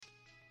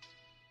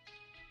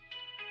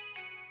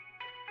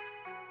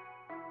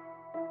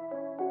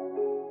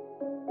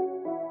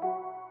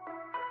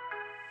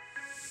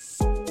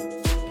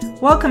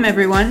Welcome,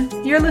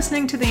 everyone. You're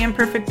listening to the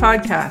Imperfect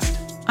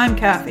Podcast. I'm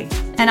Kathy.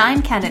 And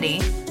I'm Kennedy.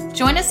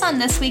 Join us on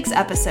this week's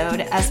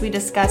episode as we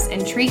discuss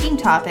intriguing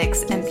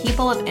topics and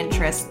people of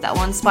interest that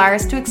will inspire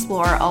us to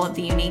explore all of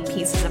the unique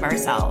pieces of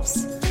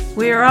ourselves.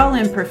 We are all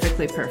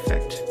imperfectly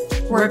perfect.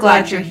 We're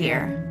glad you're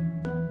here.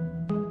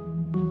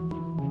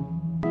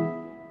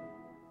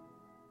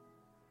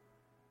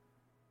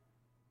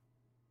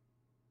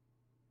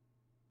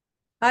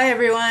 Hi,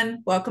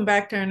 everyone. Welcome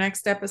back to our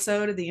next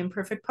episode of the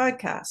Imperfect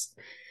Podcast.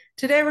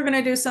 Today, we're going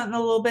to do something a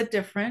little bit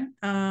different.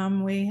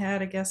 We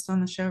had a guest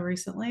on the show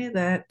recently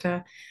that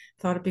thought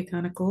it'd be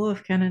kind of cool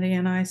if Kennedy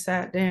and I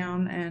sat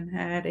down and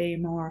had a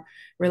more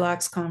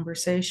relaxed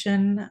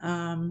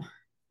conversation.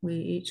 We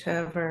each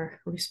have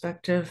our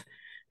respective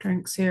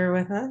drinks here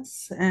with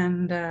us,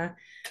 and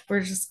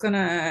we're just going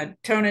to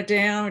tone it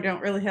down. We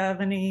don't really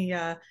have any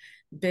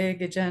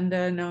big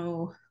agenda,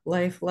 no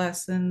life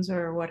lessons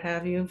or what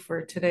have you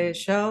for today's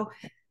show,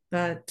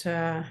 but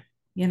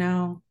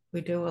we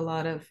do a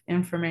lot of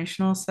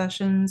informational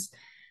sessions,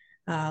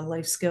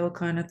 life skill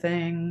kind of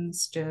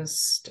things,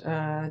 just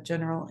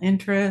general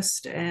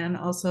interest, and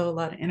also a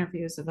lot of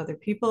interviews of other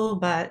people.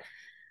 But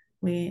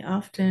we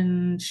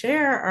often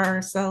share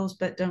ourselves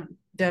but don't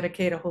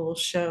dedicate a whole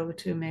show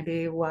to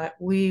maybe what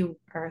we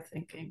are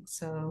thinking.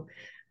 So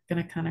I'm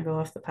going to kind of go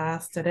off the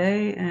path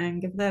today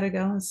and give that a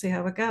go and see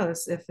how it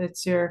goes. If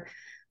it's your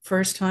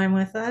first time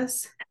with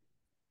us,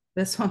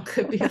 this one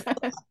could be a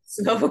flop.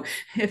 So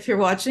if you're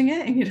watching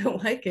it and you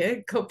don't like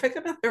it, go pick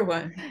another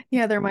one.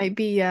 Yeah, there might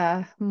be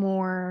a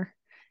more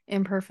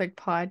imperfect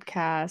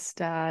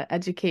podcast,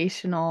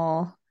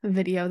 educational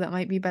video that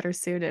might be better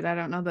suited. I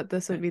don't know that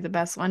this would be the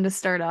best one to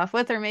start off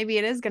with, or maybe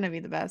it is going to be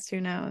the best.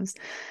 Who knows?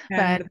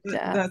 And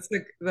But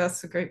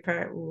that's the great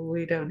part.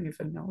 We don't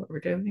even know what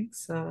we're doing,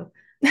 so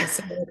we'll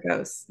see how it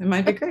goes. It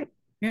might be great.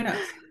 Who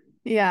knows?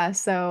 Yeah,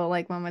 so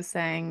like Mom was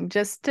saying,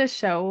 just to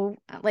show,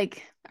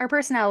 like, our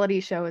personality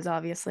show is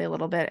obviously a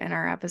little bit in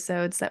our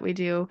episodes that we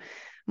do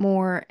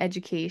more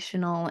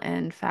educational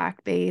and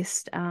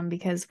fact-based,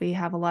 because we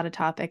have a lot of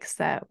topics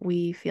that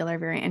we feel are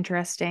very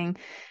interesting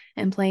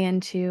and play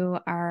into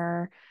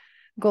our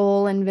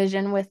goal and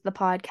vision with the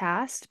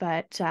podcast.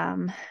 But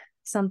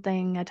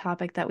a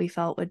topic that we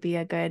felt would be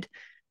a good,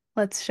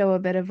 let's show a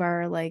bit of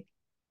our, like,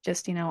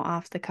 just,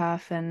 off the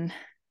cuff and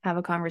have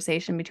a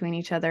conversation between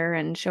each other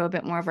and show a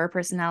bit more of our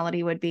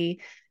personality would be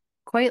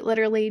quite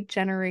literally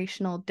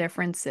generational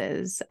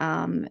differences.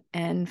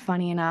 And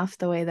funny enough,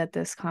 the way that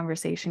this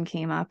conversation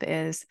came up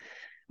is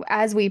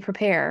as we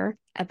prepare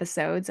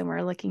episodes and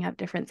we're looking up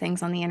different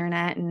things on the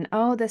internet and,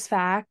 oh, this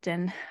fact,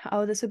 and,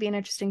 oh, this would be an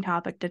interesting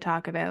topic to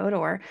talk about,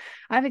 or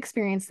I've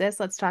experienced this,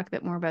 let's talk a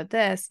bit more about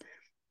this.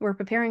 We're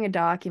preparing a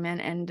document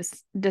and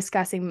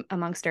discussing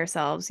amongst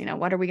ourselves,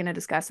 what are we going to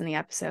discuss in the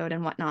episode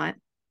and whatnot.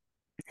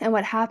 And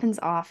what happens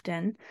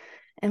often,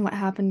 and what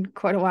happened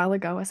quite a while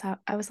ago, is how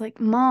I was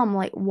like, Mom,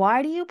 like,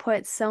 why do you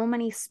put so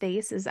many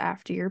spaces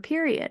after your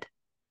period?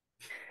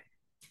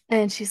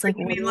 And she's like,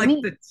 You what mean do you like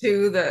mean? the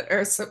two that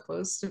are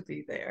supposed to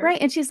be there? Right.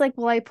 And she's like,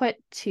 well, I put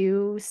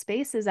 2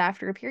 spaces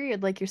after a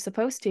period like you're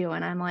supposed to.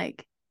 And I'm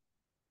like,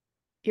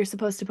 you're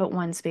supposed to put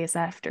 1 space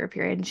after a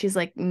period. And she's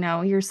like,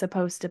 no, you're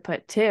supposed to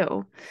put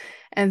 2.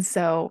 And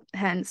so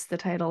hence the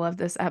title of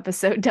this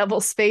episode,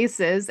 Double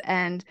Spaces.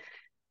 And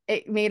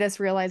it made us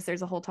realize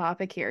there's a whole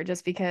topic here,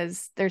 just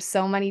because there's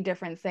so many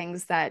different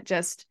things that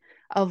just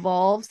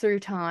evolve through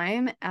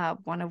time,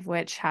 one of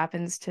which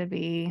happens to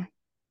be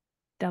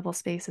double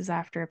spaces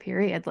after a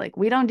period. Like,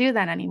 we don't do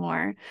that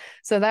anymore.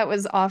 So that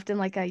was often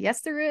like a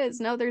yes there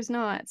is, no there's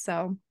not.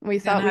 So we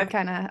thought we'd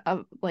kind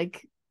of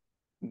like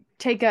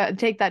take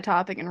that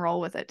topic and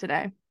roll with it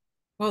today.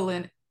 Well,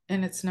 and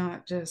it's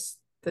not just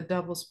the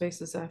double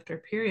spaces after a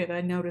period.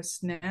 I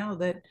notice now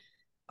that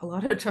a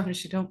lot of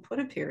times you don't put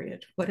a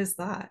period. What is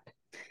that?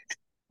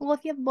 Well,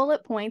 if you have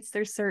bullet points,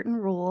 there's certain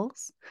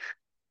rules.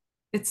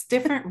 It's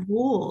different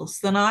rules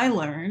than I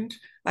learned.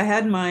 I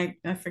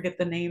forget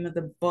the name of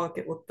the book.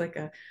 It looked like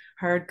a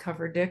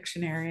hardcover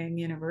dictionary in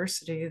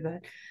university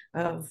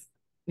of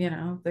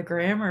the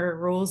grammar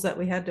rules that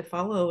we had to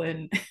follow.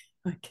 And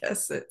I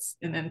guess it's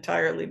an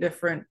entirely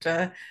different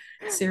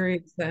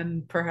series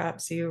than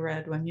perhaps you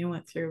read when you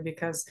went through,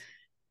 because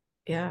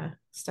yeah,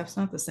 stuff's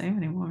not the same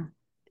anymore.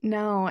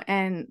 No,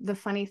 and the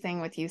funny thing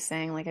with you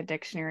saying like a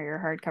dictionary or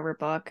hardcover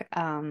book,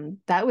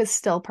 that was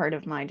still part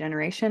of my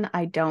generation.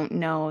 I don't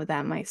know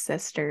that my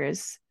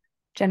sister's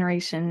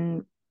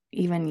generation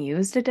even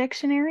used a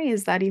dictionary.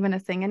 Is that even a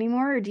thing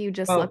anymore? Or do you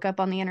just look up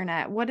on the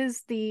internet, what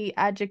is the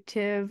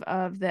adjective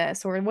of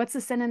this? Or what's the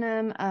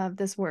synonym of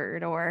this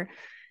word? Or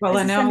Well,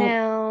 is this a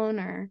noun?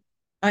 Or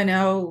I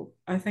know,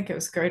 I think it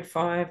was grade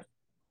 5.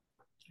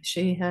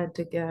 She had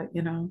to get,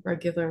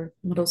 regular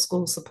middle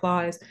school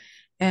supplies,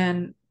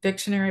 and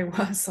dictionary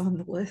was on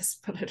the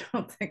list, but I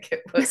don't think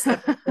it was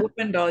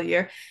opened all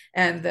year.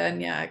 And then,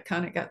 yeah, it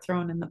kind of got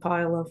thrown in the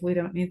pile of we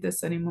don't need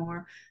this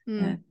anymore.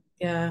 And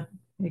yeah,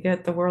 you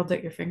get the world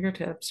at your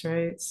fingertips,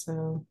 right?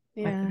 So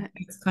I yeah. think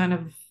it's kind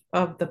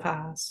of the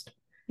past.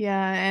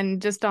 Yeah,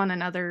 and just on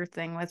another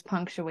thing with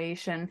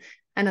punctuation,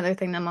 another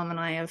thing that mom and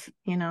I have,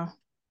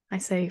 I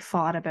say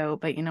fought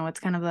about, but it's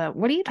kind of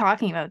what are you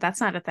talking about?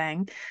 That's not a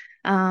thing.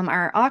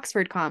 Are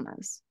Oxford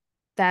commas.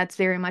 That's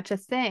very much a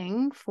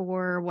thing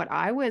for what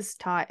I was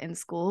taught in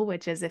school,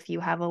 which is if you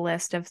have a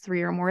list of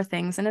 3 or more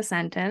things in a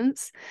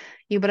sentence,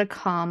 you put a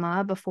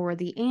comma before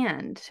the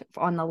and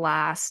on the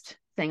last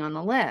thing on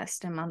the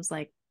list. And mom's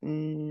like,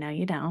 no,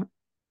 you don't.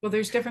 Well,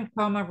 there's different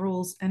comma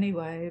rules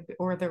anyway,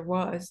 or there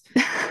was.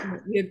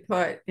 You'd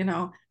put,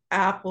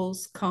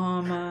 apples,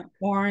 comma,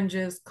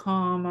 oranges,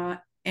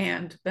 comma,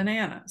 and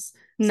bananas.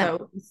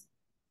 No,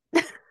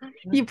 So,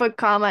 you put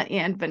comma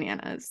and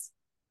bananas.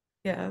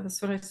 yeah,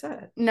 that's what I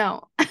said.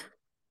 No,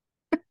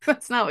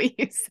 that's not what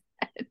you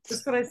said.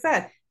 That's what I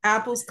said.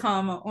 Apples,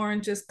 comma,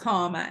 oranges,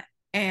 comma,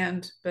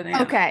 and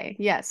banana. Okay,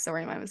 yes,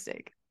 sorry, my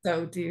mistake.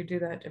 So do you do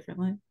that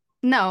differently?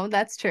 No,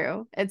 that's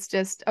true. It's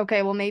just,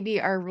 okay, well, maybe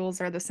our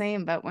rules are the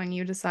same, but when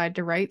you decide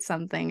to write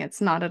something,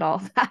 it's not at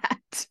all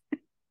that.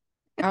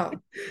 Oh,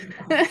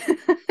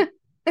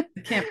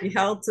 it can't be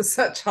held to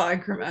such high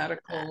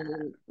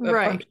grammatical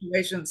Right.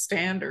 punctuation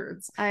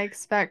standards. I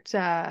expect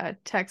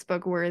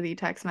textbook worthy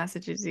text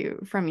messages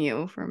from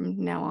you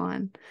from now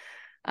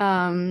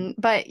on.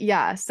 But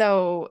yeah,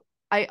 so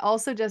I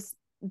also just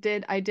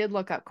I did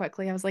look up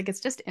quickly. I was like,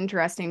 it's just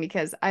interesting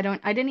because I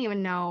didn't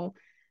even know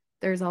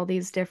there's all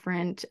these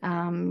different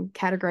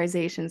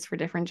categorizations for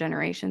different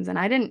generations. And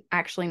I didn't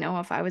actually know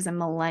if I was a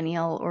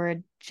millennial or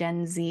a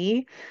Gen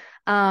Z.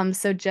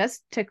 So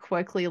just to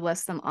quickly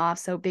list them off.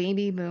 So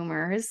baby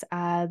boomers,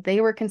 they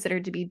were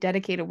considered to be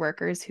dedicated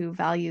workers who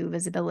value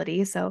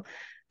visibility. So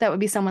that would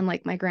be someone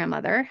like my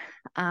grandmother.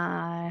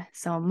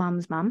 So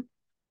mom's mom.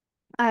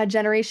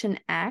 Generation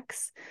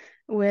X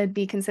would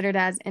be considered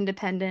as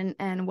independent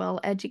and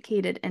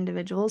well-educated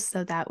individuals.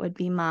 So that would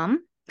be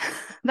mom.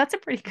 That's a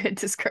pretty good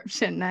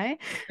description, eh?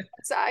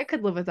 So I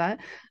could live with that.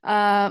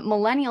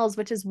 Millennials,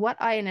 which is what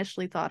I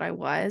initially thought I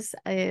was,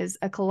 is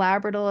a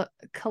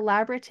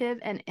collaborative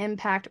and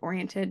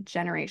impact-oriented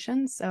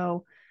generation.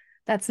 So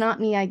that's not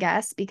me, I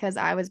guess, because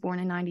I was born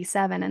in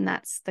 97, and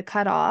that's the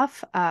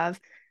cutoff of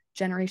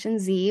Generation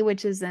Z,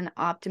 which is an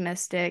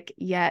optimistic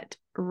yet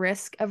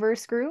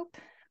risk-averse group.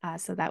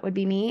 So that would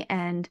be me.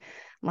 And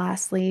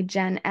lastly,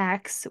 Gen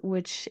X,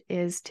 which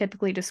is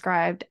typically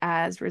described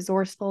as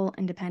resourceful,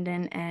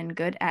 independent, and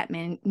good at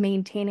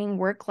maintaining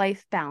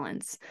work-life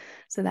balance.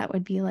 So that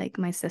would be like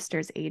my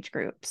sister's age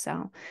group.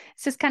 So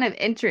it's just kind of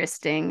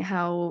interesting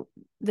how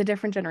the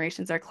different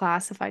generations are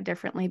classified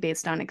differently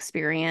based on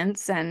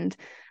experience and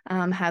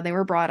how they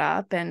were brought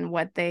up and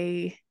what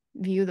they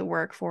view the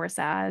workforce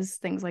as,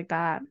 things like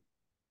that.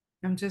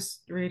 I'm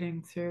just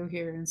reading through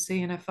here and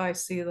seeing if I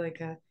see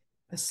like a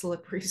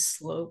slippery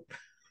slope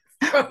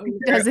from where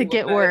Does it it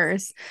get was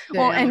worse?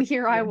 Well, and down.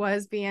 here I Yeah.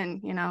 was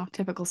being,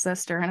 typical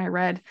sister, and I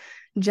read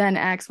Gen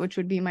X, which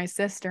would be my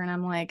sister, and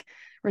I'm like,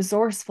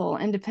 resourceful,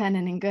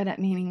 independent, and good at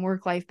meaning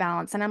work-life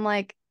balance. And I'm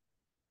like,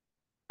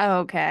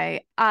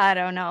 okay, I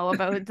don't know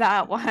about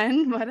that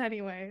one, but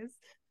anyways.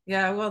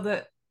 Yeah, well,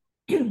 the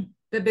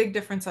big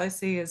difference I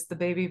see is the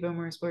baby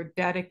boomers were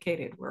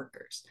dedicated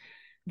workers.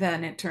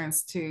 Then it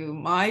turns to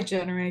my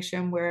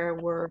generation where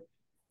we're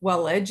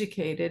well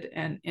educated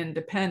and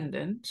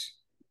independent.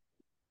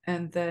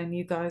 And then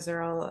you guys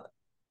are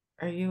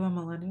you a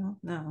millennial?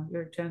 No,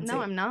 you're Gen No, Z.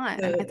 I'm not,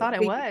 and I The, thought I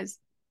the, was.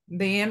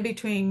 the in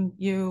between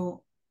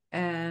you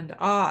and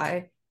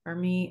I, or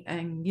me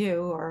and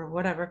you, or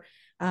whatever,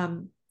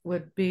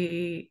 would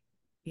be,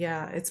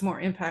 yeah, it's more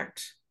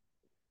impact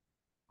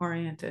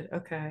oriented.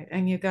 Okay.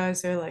 And you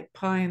guys are like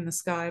pie in the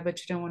sky, but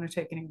you don't want to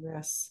take any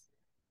risks.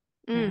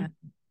 Mm. And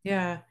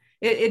yeah,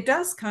 it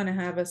does kind of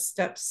have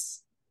step,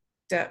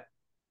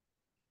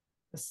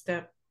 a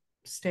step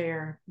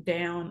stare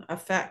down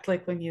effect,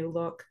 like when you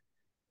look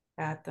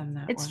at them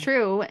that It's way.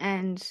 true,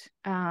 and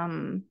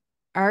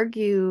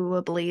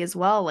arguably as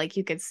well, like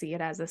you could see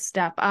it as a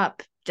step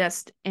up,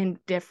 just in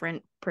different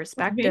What do you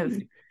perspective.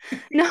 mean?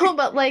 No,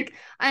 but like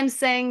I'm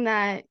saying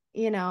that,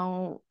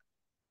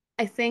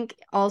 I think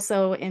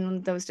also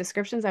in those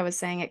descriptions I was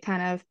saying it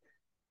kind of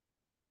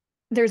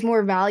there's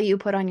more value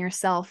put on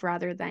yourself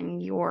rather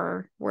than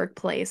your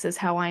workplace is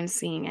how I'm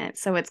seeing it.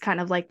 So it's kind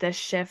of like this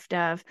shift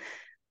of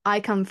I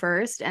come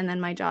first and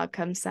then my job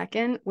comes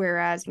second,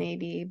 whereas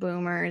maybe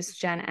boomers,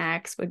 Gen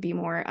X would be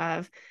more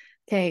of,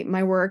 okay,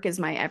 my work is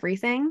my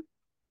everything.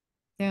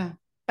 Yeah.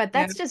 But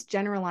Yeah. that's just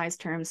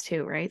generalized terms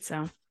too, right?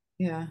 So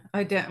Yeah.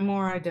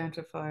 More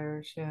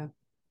identifiers. Yeah.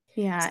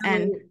 yeah,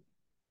 and So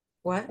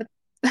what?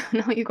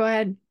 no, you go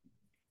ahead.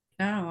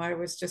 No, I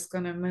was just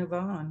going to move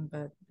on,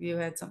 but you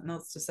had something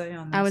else to say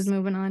on I was this.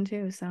 moving on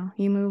too, so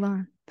you move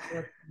on.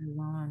 Let's move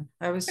on.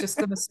 I was just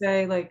going to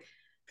say, like,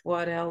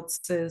 what else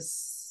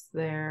is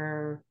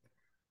there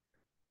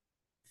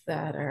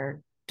that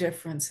are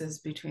differences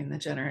between the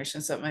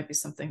generations? That might be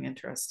something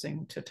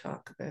interesting to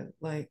talk about.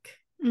 Like,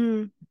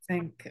 Mm.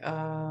 think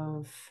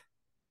of,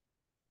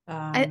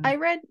 I, um, I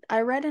read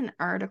I read an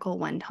article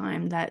one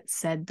time that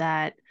said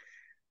that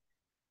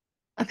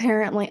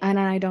apparently, and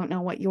I don't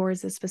know what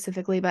yours is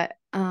specifically, but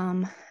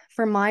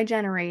for my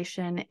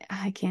generation,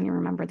 I can't even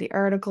remember the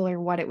article or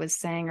what it was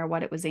saying or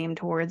what it was aimed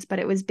towards, but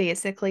it was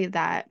basically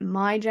that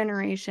my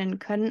generation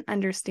couldn't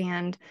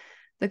understand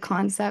the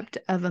concept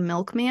of a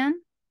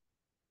milkman.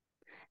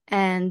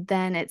 And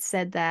then it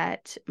said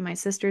that my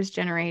sister's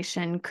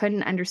generation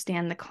couldn't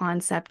understand the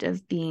concept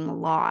of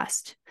being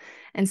lost.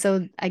 And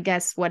so I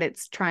guess what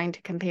it's trying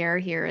to compare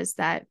here is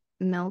that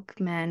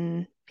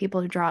milkmen,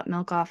 people who drop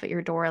milk off at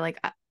your door,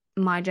 like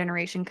my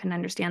generation couldn't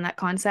understand that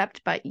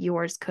concept, but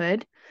yours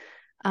could.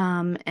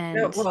 Yeah,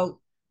 And well,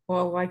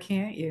 why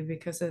can't you?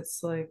 Because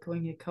it's like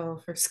when you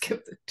call for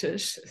skip the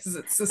dishes,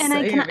 it's the and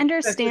I can same.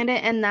 understand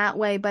it in that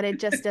way, but it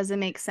just doesn't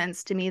make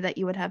sense to me that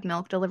you would have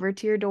milk delivered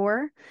to your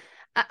door.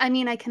 I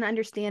mean, I can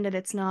understand it.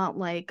 It's not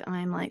like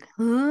I'm like,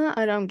 huh,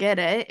 I don't get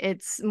it.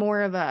 It's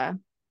more of a,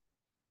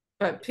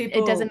 But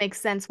it doesn't people, make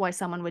sense why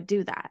someone would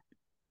do that.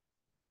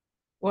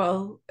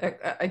 well,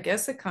 I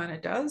guess it kind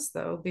of does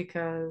though,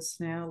 because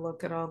now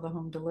look at all the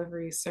home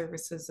delivery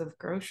services of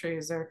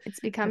groceries It's are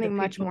the becoming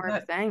much people more of a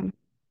that thing.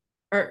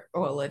 are,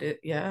 well,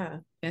 yeah,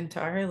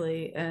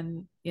 entirely.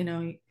 And,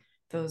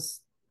 those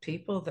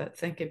people that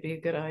think it'd be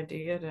a good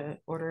idea to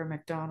order a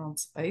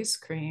McDonald's ice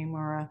cream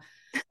or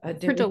a For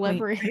Dairy Queen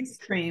delivery. ice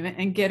cream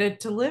and get it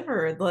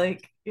delivered,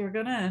 like you're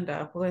gonna end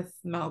up with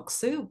milk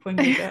soup when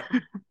you get.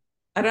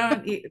 I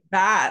don't eat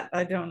that.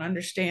 I don't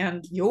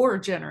understand your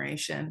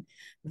generation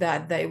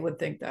that they would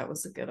think that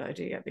was a good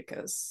idea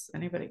because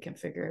anybody can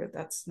figure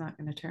that's not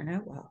going to turn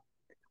out well.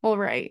 Well,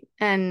 right.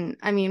 And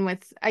I mean,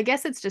 I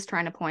guess it's just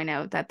trying to point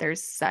out that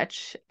there's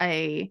such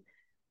a,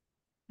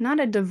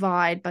 not a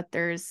divide, but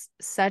there's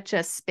such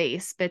a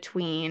space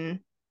between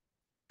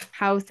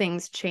how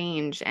things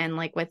change. And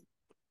like with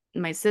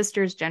my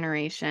sister's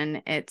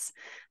generation, it's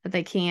that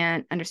they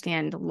can't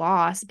understand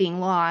being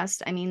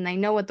lost. I mean, they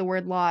know what the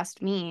word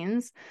lost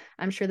means.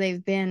 I'm sure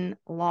they've been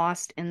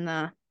lost in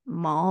the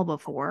mall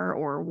before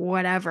or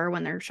whatever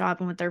when they're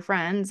shopping with their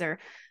friends or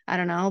I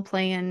don't know,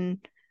 playing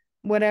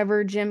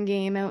whatever gym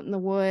game out in the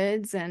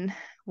woods and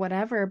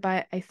whatever.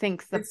 But I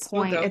think the Kids still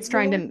point go it's in the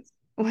trying to, woods.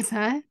 what's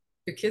that?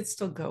 Do kids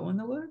still go in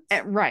the woods?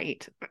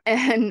 Right.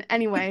 And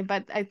anyway,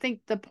 but I think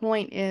the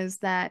point is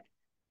that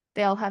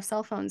they all have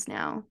cell phones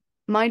now.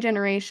 My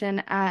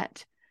generation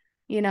at,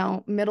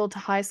 middle to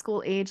high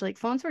school age, like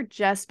phones were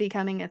just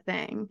becoming a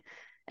thing.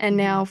 And Mhm.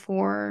 now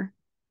for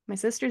my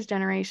sister's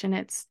generation,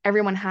 it's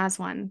everyone has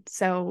one.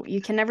 So you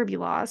can never be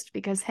lost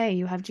because, hey,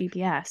 you have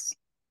GPS.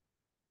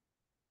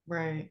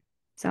 Right.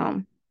 So,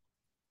 and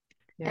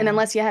Yeah.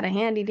 unless you had a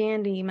handy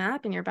dandy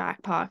map in your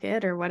back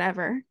pocket or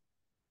whatever,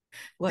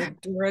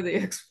 Like Dora the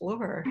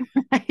Explorer.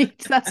 right?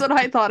 That's what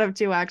I thought of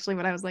too, actually,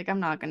 but I was like,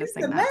 I'm not going to Here's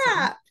sing the that song.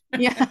 map.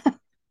 Yeah.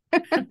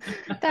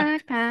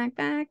 Backpack,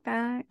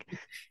 backpack.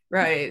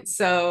 Right.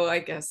 So I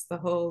guess the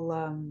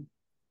whole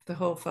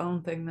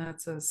phone thing,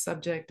 that's a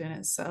subject in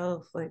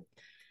itself. Like,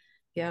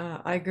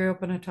 yeah, I grew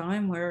up in a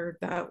time where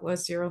that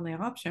was your only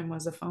option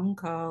was a phone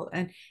call.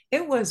 And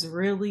it was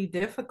really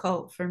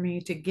difficult for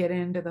me to get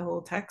into the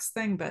whole text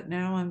thing. But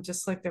now I'm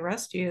just like the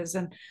rest of you is,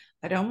 and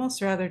I'd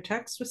almost rather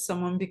text with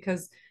someone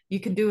because you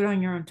can do it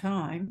on your own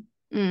time.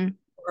 Mm.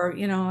 Or,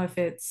 if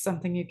it's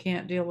something you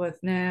can't deal with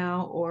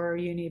now, or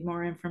you need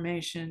more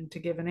information to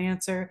give an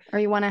answer. Or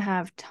you want to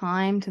have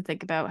time to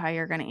think about how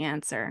you're going to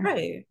answer.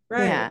 Right,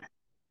 Yeah. right.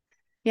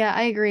 Yeah,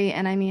 I agree.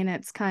 And I mean,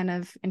 it's kind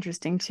of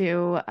interesting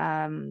too.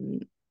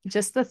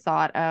 Just the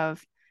thought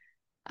of,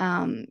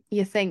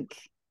 you think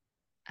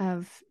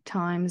of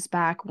times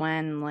back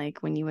when,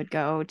 like, when you would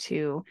go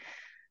to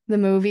the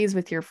movies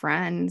with your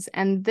friends.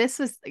 And this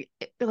was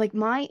like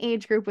my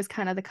age group was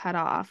kind of the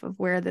cutoff of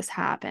where this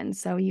happened.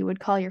 So you would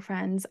call your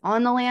friends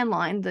on the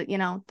landline,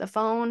 the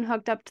phone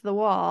hooked up to the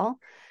wall,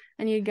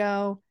 and you'd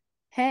go,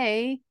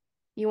 hey,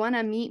 you want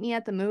to meet me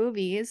at the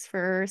movies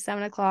for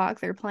 7 o'clock?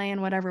 They're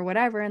playing whatever,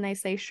 whatever. And they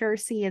say, sure,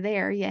 see you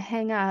there. You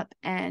hang up,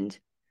 and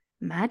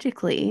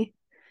magically,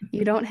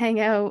 you don't hang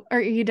out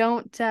or you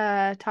don't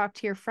talk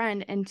to your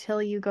friend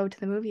until you go to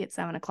the movie at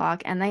 7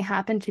 o'clock, and they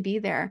happen to be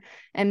there.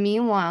 And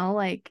meanwhile,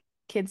 like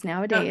kids Uh,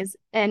 nowadays,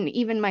 and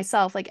even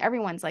myself, like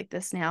everyone's like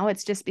this now,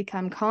 it's just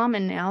become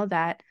common now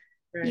that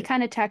you right.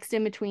 kind of text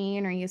in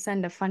between or you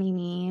send a funny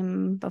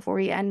meme before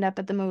you end up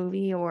at the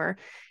movie or,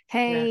 Yeah. Are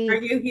hey,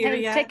 you here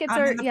hey,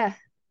 yet?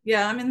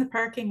 I'm in the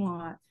parking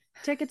lot.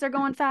 tickets are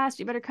going fast.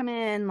 You better come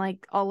in.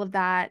 Like all of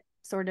that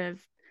sort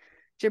of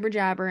jibber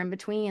jabber in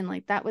between.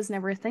 Like that was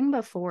never a thing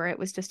before. It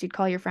was just you'd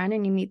call your friend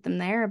and you meet them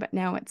there. But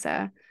now it's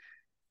so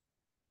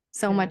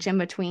Yeah. much in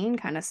between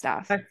kind of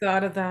stuff. I've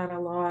thought of that a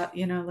lot,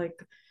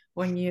 like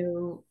when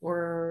you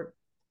were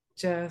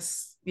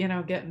just,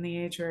 getting the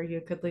age where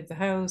you could leave the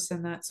house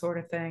and that sort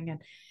of thing.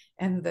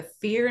 And the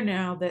fear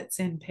now that's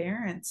in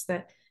parents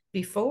that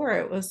before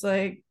it was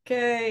like,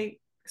 okay,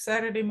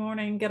 Saturday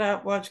morning, get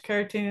up, watch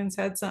cartoons,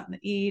 had something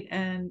to eat,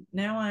 and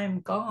now I'm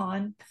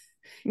gone,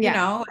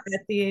 Yeah.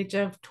 at the age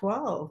of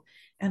 12.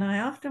 And I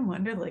often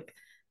wonder, like,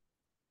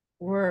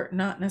 were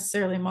not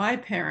necessarily my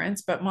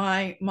parents, but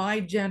my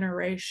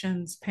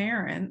generation's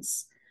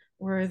parents,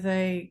 were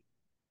they,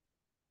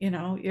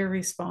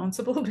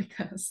 irresponsible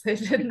because they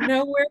didn't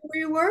know where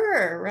we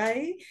were,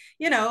 right?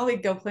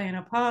 We'd go play in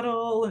a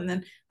puddle, and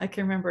then I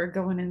can remember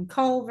going in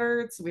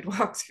culverts. We'd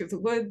walk through the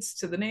woods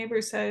to the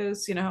neighbor's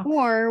house.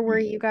 Or were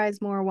you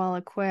guys more well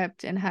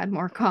equipped and had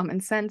more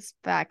common sense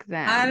back I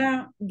then?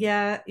 don't,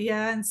 yeah,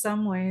 yeah, in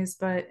some ways,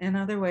 but in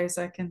other ways,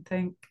 I can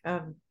think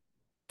of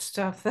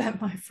stuff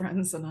that my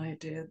friends and I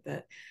did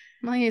that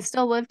Well, you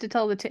still live to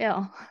tell the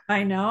tale.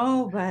 I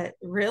know, but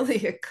really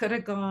it could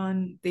have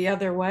gone the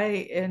other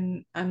way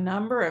in a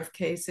number of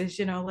cases,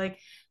 like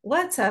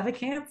let's have a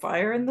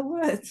campfire in the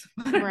woods.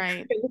 What a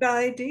Right. great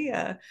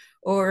idea.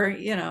 Or,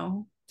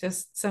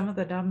 just some of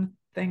the dumb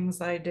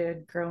things I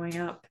did growing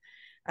up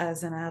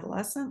as an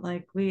adolescent,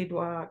 like we'd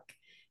walk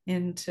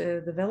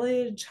into the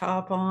village,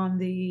 hop on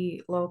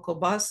the local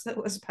bus that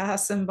was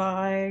passing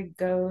by,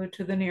 go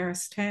to the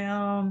nearest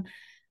town.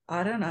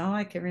 I don't know.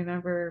 I can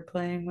remember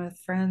playing with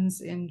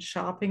friends in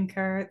shopping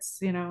carts,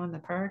 in the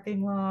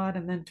parking lot,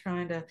 and then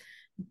trying to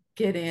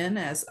get in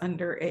as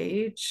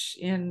underage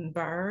in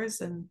bars.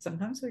 And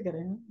sometimes we get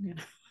in.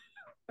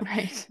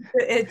 Right.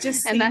 It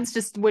just And seemed that's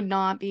just would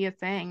not be a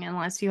thing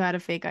unless you had a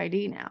fake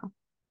ID now.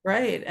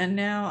 right. And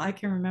now I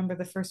can remember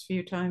the first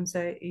few times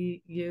that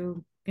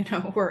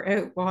were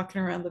out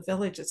walking around the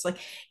village. It's like,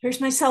 here's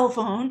my cell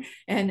phone,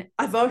 and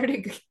I've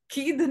already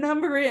keyed the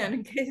number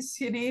in case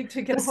you need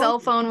to get The a hold cell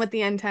of it. phone with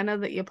the antenna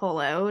that you pull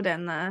out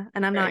and I'm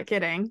not Right.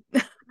 kidding.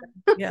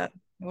 Yeah.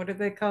 What do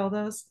they call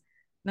those?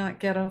 Not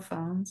ghetto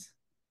phones.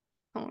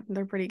 Oh,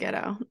 they're pretty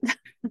ghetto.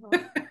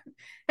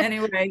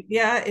 Anyway,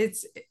 yeah,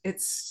 it's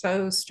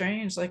so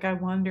strange. Like I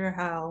wonder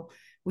how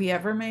we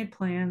ever made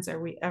plans or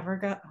we ever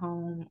got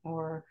home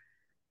or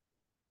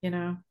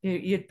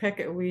you'd pick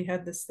it. We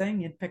had this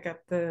thing, you'd pick up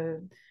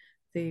the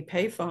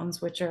pay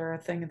phones, which are a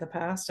thing of the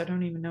past. I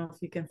don't even know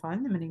if you can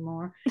find them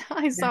anymore.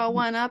 I saw And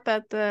one up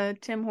at the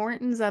Tim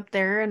Hortons up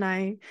there, and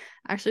I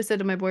actually said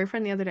to my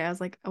boyfriend the other day, I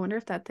was like, I wonder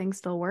if that thing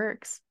still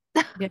works.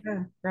 yeah,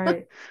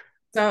 right.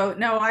 So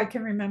no, I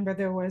can remember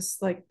there was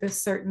like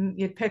this certain,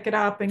 you'd pick it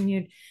up and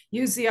you'd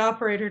use the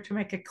operator to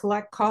make a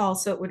collect call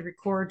so it would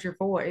record your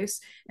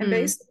voice. And Mm,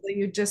 basically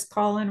you'd just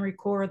call and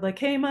record like,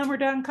 hey mom, we're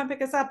done, come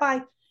pick us up,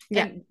 bye.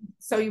 yeah. And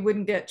so you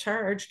wouldn't get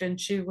charged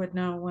and she would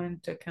know when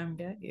to come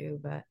get you.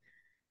 But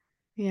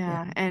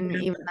yeah. Yeah. And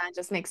even that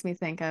just makes me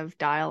think of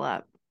dial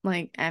up.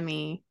 Like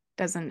Emmy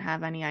doesn't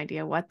have any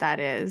idea what that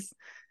is.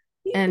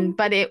 And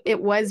but it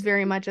was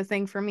very much a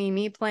thing for me.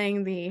 Me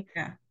playing the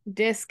Yeah.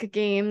 disc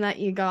game that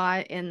you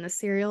got in the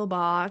cereal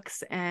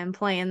box and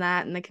playing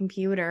that in the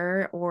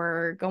computer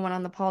or going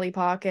on the Polly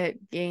Pocket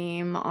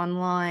game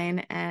online.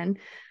 And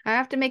I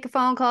have to make a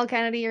phone call,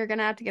 Kennedy. You're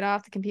gonna have to get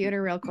off the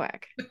computer real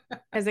quick.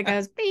 As it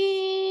goes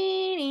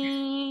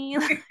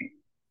beep.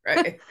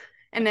 Right.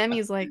 And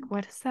Emmy's like,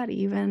 what is that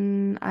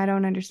even? I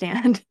don't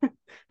understand.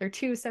 They're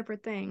two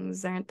separate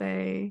things, aren't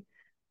they?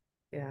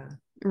 Yeah.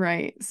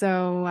 Right.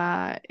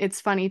 So it's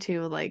funny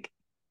too, like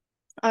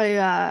we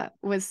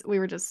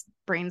were just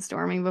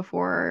brainstorming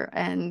before,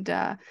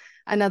 and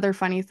another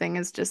funny thing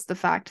is just the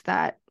fact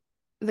that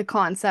the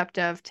concept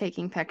of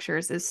taking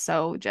pictures is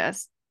so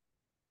just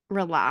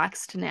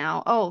relaxed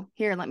now. Oh,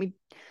 here,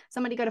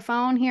 somebody got a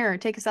phone, here,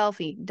 take a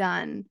selfie,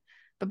 done.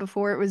 But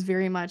before it was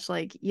very much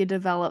like you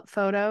develop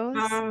photos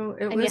Oh,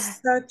 it and was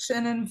such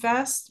an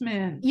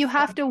investment. you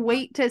have to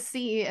wait to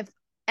see if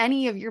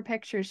any of your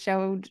pictures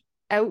showed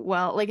out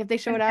well. Like if they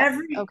showed And up,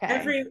 every okay.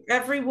 every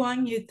every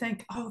one you'd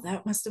think, oh,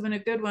 that must have been a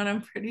good one,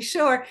 I'm pretty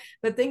sure.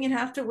 But then you'd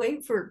have to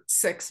wait for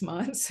 6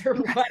 months or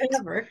Right.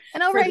 whatever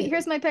And oh, for right, the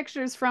here's my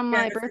pictures from yeah,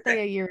 my for the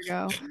birthday a year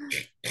ago.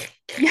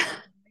 Yeah.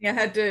 you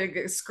had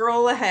to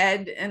scroll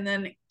ahead and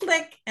then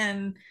click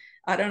and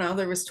I don't know,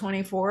 there was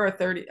 24 or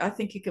 30. I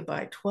think you could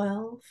buy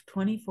 12,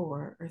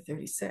 24, or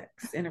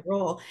 36 in a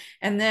roll.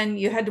 And then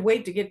you had to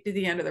wait to get to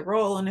the end of the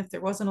roll. And if there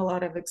wasn't a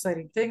lot of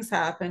exciting things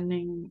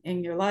happening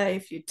in your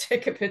life, you'd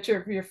take a picture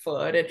of your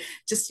foot and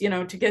just,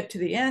 to get to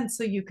the end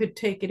so you could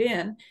take it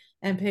in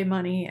and pay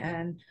money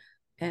and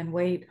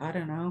wait, I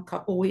don't know, a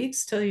couple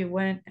weeks till you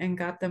went and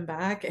got them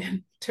back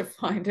and to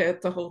find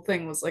out the whole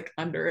thing was like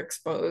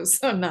underexposed.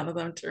 So none of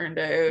them turned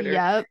out or,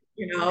 Yep.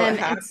 And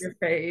half your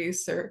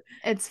face or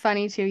it's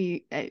funny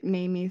too. It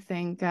made me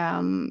think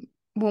when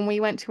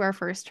we went to our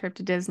first trip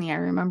to Disney, I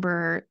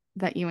remember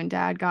that you and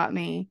Dad got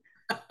me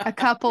a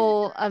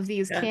couple of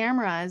these yeah,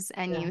 cameras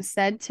and yeah. you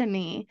said to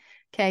me,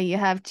 okay, you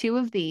have two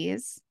of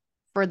these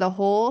for the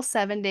whole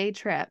 7-day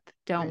trip.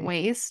 Don't Right.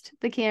 waste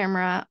the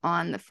camera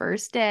on the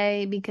first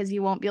day because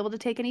you won't be able to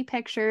take any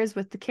pictures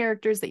with the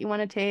characters that you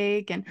want to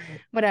take and Right.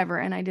 whatever.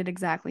 And I did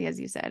exactly as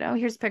you said. Oh,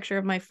 here's a picture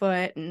of my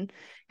foot and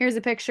here's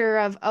a picture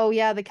of, oh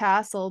yeah, the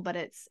castle, but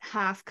it's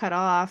half cut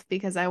off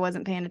because I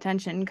wasn't paying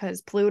attention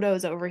because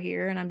Pluto's over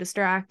here and I'm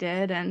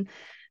distracted. And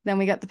then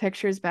we got the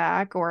pictures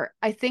back. Or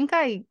I think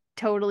I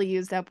totally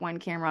used up one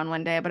camera on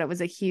one day, but it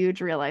was a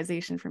huge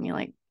realization for me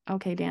like,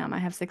 okay, damn, I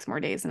have 6 more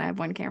days and I have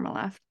one camera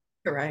left.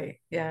 Right.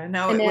 Yeah.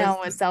 No, And it was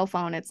now a cell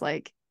phone, it's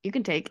like you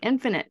can take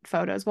infinite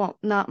photos. Well,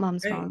 not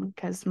mom's right. phone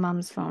because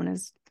mom's phone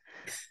is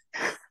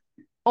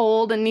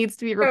old and needs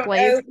to be Don't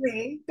replaced. out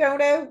me.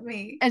 Don't out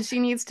me. And she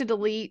needs to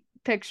delete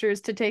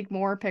pictures to take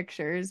more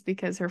pictures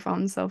because her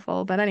phone's so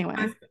full. But anyway,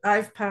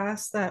 I've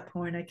passed that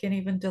point. I can't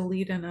even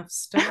delete enough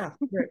stuff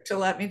to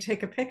let me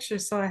take a picture.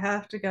 So I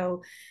have to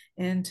go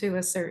into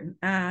a certain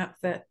app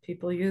that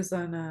people use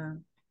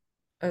on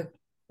a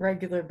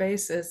regular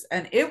basis,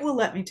 and it will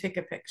let me take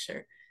a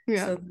picture.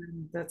 yeah. So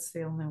then that's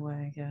the only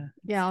way. Yeah.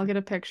 Yeah, I'll get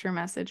a picture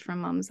message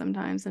from mom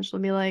sometimes and she'll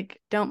be like,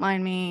 "Don't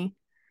mind me.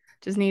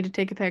 Just need to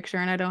take a picture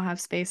and I don't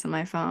have space on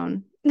my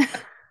phone."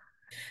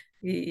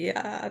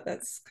 Yeah,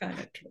 that's kind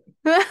of true.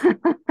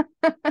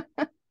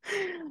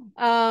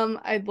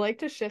 I'd like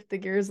to shift the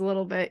gears a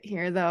little bit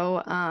here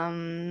though.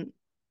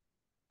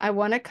 I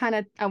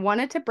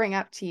wanted to bring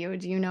up to you,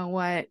 do you know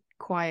what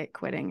quiet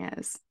quitting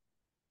is?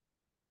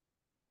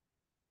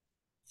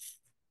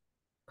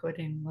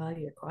 Quitting while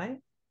you're quiet.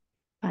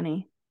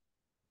 Funny.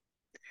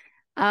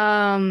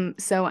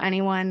 So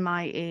anyone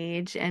my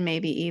age and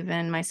maybe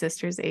even my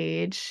sister's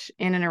age,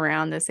 in and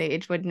around this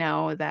age, would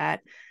know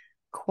that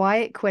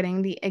quiet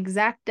quitting, the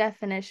exact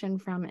definition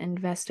from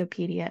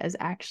Investopedia, is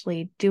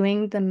actually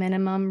doing the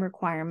minimum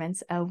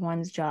requirements of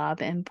one's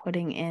job and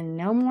putting in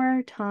no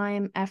more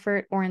time,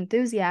 effort, or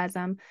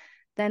enthusiasm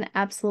than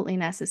absolutely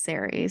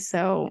necessary.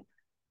 So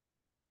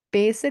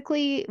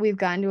basically, we've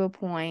gotten to a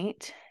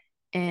point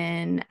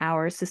in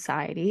our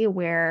society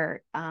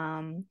where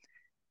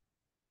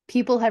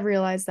people have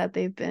realized that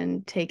they've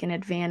been taken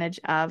advantage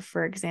of.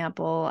 For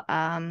example,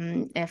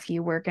 if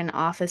you work an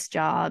office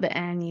job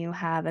and you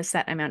have a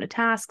set amount of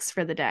tasks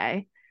for the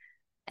day,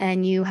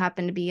 and you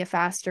happen to be a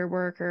faster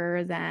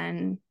worker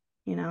than,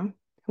 you know,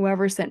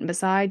 whoever's sitting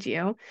beside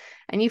you,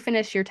 and you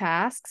finish your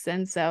tasks.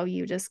 And so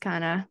you just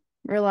kind of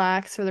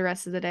relax for the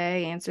rest of the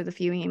day, answer the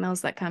few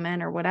emails that come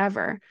in or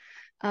whatever.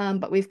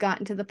 But we've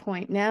gotten to the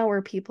point now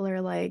where people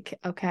are like,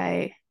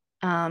 okay,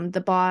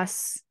 the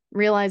boss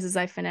realizes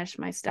I finished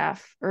my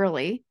stuff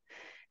early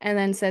and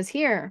then says,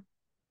 here,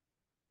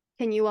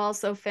 can you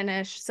also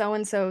finish so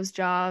and so's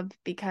job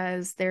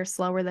because they're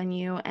slower than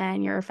you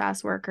and you're a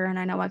fast worker and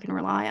I know I can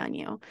rely on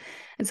you.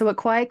 And so what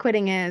quiet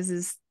quitting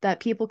is that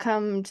people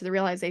come to the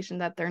realization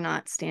that they're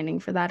not standing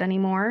for that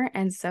anymore.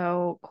 And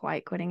so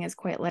quiet quitting is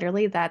quite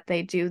literally that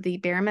they do the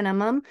bare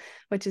minimum,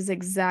 which is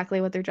exactly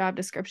what their job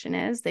description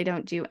is. They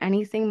don't do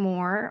anything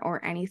more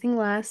or anything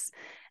less.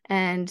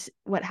 And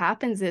what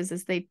happens is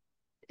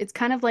it's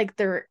kind of like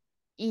they're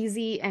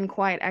easy and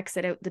quiet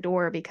exit out the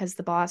door because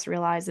the boss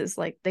realizes,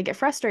 like, they get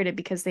frustrated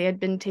because they had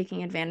been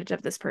taking advantage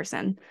of this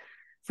person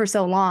for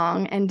so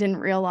long and didn't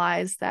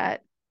realize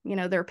that, you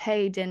know, their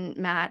pay didn't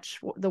match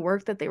the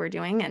work that they were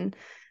doing. And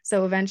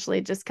so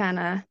eventually just kind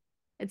of,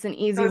 it's an So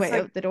easy way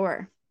out the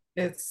door.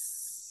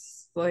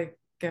 it's like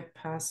a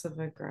passive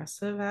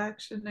aggressive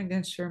action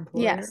against your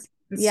employer. Yes.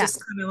 It's Yeah.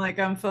 just kind of like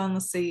I'm filling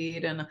the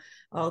seat and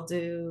I'll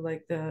do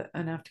like the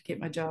enough to keep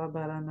my job,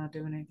 but I'm not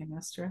doing anything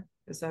extra.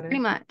 Is that Pretty it?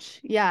 much.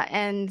 Yeah.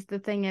 And the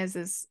thing is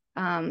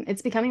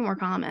it's becoming more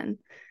common.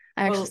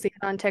 I actually Well, see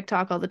it on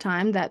TikTok all the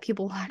time that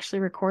people actually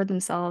record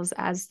themselves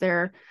as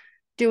they're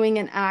doing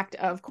an act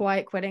of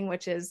quiet quitting,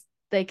 which is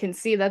they can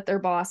see that their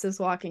boss is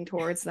walking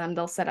towards them.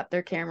 They'll set up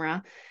their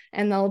camera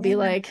and they'll be yeah.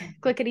 like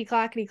clickety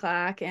clackety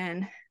clack,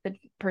 and the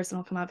person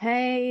will come up,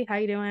 "Hey, how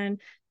you doing?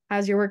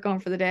 How's your work going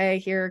for the day?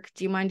 Here,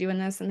 do you mind doing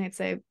this?" And they'd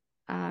say,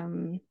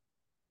 um,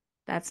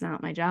 "That's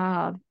not my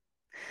job."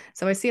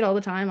 So I see it all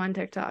the time on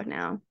TikTok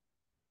now.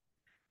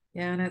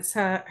 Yeah, and it's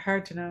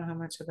hard to know how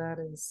much of that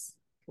is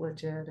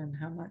legit and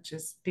how much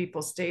is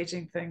people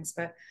staging things.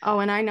 But Oh,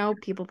 and I know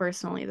people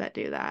personally that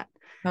do that.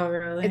 oh,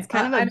 really? It's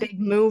kind of a big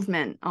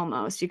movement,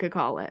 almost, you could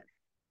call it.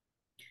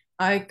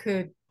 I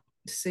could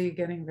see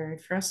getting very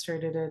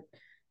frustrated at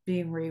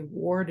being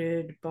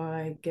rewarded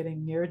by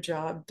getting your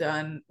job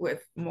done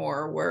with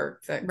more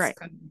work that's Right.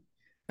 kind of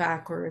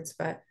backwards.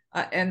 But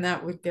and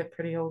that would get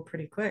pretty old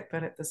pretty quick.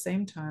 But at the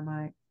same time,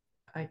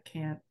 I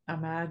can't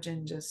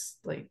imagine just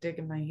like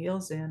digging my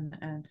heels in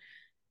and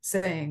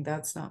saying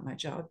that's not my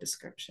job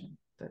description.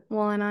 But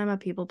Well, and I'm a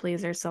people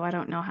pleaser, so I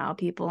don't know how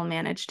people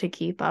manage to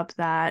keep up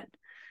that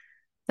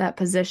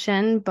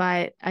position,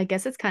 but I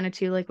guess it's kind of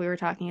too, like we were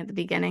talking at the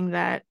beginning,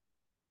 that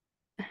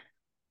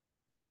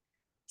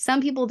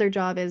some people their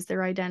job is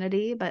their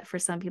identity, but for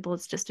some people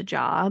it's just a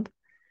job.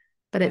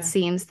 But it yeah.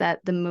 seems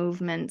that the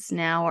movements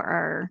now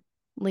are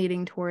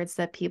leading towards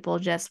that people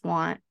just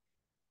want,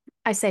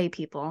 I say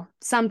people,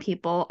 some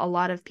people, a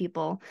lot of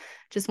people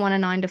just want a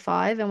 9 to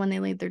 5. And when they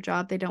leave their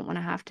job, they don't want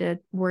to have to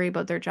worry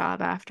about their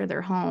job after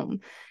they're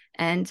home.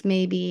 And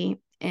maybe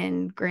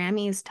in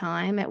Grammy's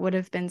time, it would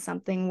have been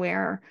something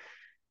where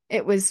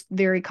it was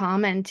very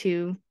common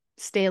to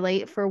stay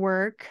late for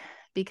work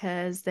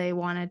because they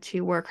wanted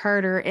to work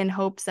harder in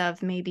hopes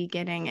of maybe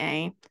getting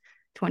a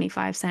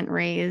 25-cent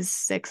raise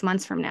 6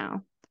 months from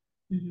now.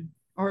 Mhm.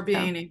 Or So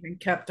being even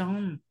kept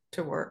on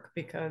to work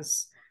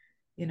because,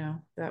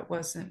 that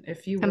wasn't,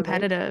 if you were late.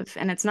 competitive.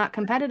 And it's not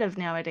competitive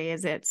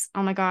nowadays. It's,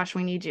 oh my gosh,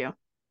 we need you.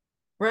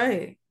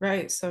 Right,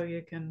 right. So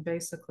you can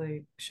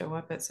basically show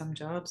up at some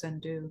jobs and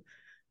do,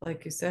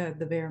 like you said,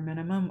 the bare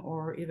minimum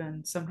or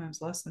even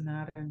sometimes less than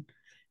that. And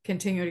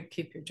continue to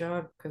keep your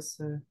job because,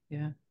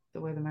 yeah,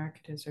 the way the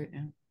market is right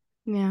now.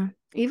 Yeah.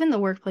 Even the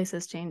workplace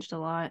has changed a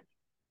lot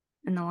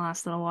in the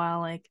last little while.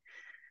 Like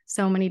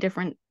so many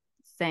different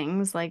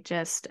things. Like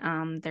just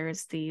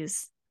there's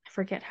these, I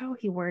forget how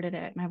he worded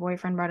it. My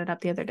boyfriend brought it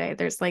up the other day.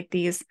 There's like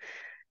these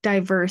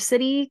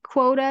diversity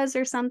quotas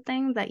or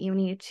something that you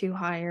need to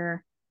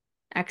hire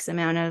X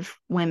amount of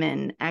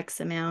women,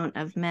 X amount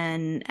of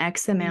men,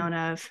 X amount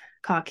of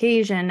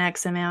Caucasian,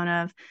 X amount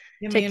of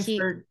You to mean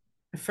keep.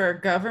 for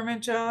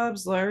government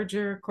jobs,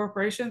 larger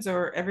corporations,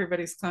 or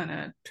everybody's kind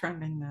of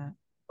trending that?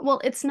 Well,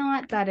 it's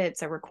not that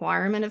it's a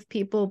requirement of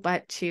people,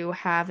 but to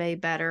have a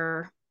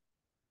better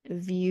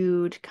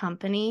viewed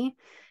company,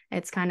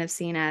 it's kind of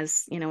seen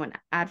as, an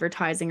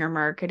advertising or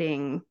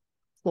marketing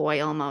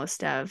ploy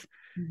almost of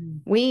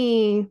Mhm.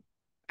 we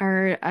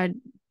are a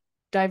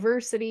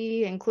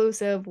diversity,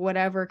 inclusive,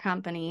 whatever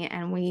company,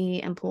 and we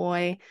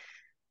employ a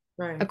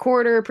Right.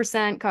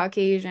 1/4%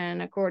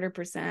 Caucasian,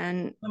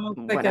 1/4% Almost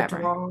like a whatever.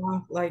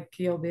 draw, like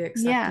you'll be Yeah.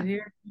 accepted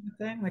here, kind of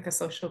thing, like a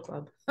social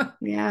club.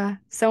 Yeah.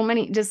 So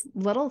many just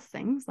little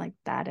things like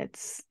that.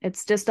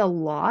 It's just a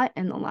lot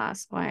in the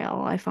last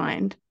while, I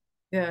find.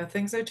 Yeah,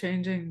 things are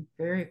changing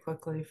very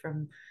quickly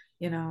from,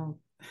 you know,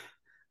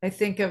 I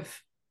think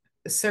of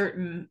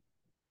certain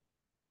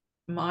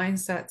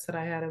mindsets that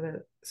I had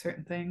about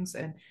certain things,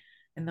 and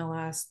in the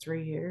last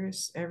 3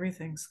 years,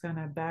 everything's kind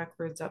of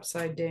backwards,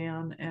 upside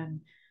down,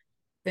 and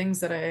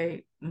things that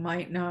I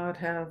might not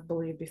have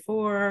believed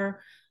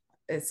before.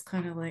 It's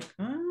kind of like,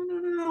 I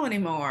don't know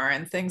anymore.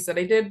 And things that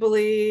I did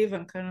believe,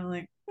 I'm kind of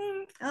like,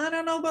 I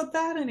don't know about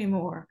that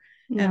anymore.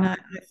 And No.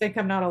 I think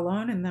I'm not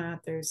alone in that.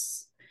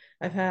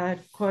 I've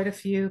had quite a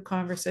few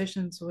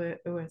conversations with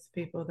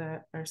people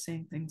that are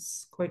seeing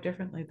things quite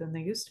differently than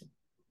they used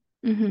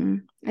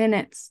to.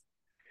 And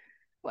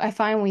I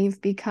find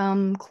we've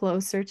become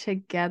closer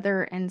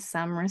together in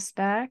some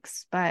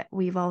respects, but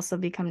we've also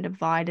become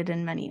divided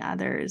in many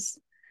others,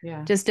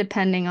 Yeah, just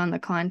depending on the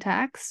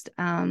context.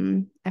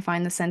 I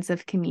find the sense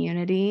of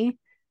community,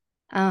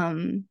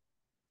 um,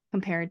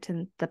 compared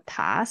to the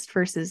past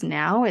versus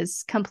now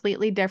is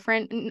completely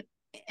different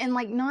and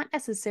like not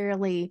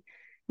necessarily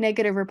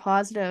negative or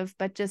positive,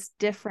 but just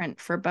different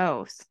for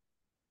both.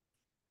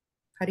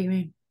 how do you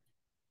mean?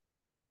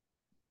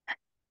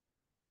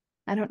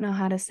 I don't know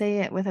how to say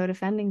it without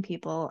offending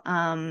people.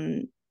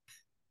 And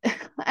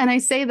I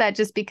say that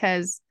just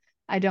because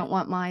I don't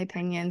want my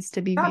opinions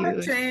to be Topic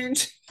viewed.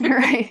 change.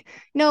 Right.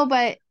 No,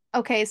 but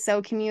okay,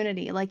 so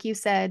community, like you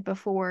said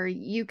before,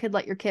 you could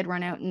let your kid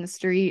run out in the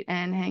street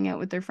and hang out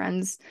with their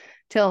friends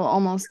till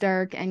almost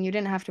dark, and you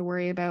didn't have to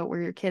worry about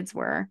where your kids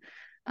were.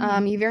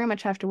 Hmm, You very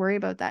much have to worry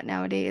about that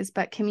nowadays,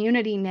 but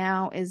community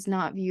now is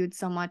not viewed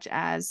so much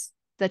as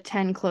the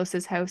 10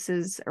 closest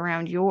houses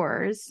around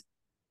yours.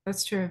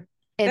 that's true.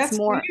 It's That's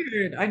more,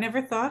 weird. I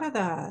never thought of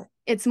that.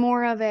 it's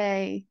more of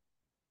a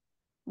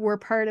we're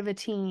part of a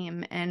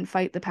team and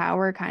fight the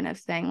power kind of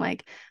thing.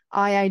 Like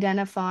I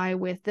identify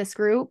with this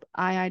group,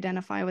 I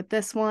identify with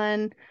this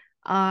one,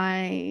 But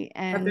they're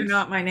and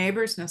not my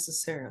neighbors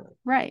necessarily,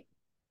 right.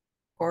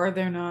 or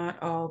they're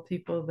not all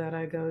people that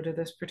I go to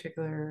this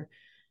particular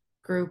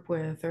group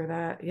with, or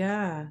that.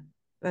 Yeah,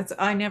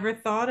 I never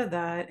thought of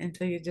that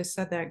until you just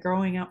said that.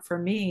 Growing up for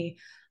me,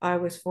 I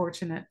was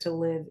fortunate to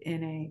live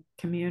in a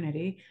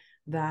community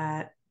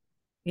that,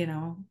 you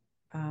know,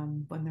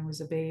 when there was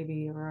a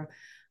baby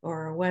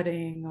or a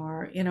wedding,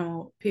 or,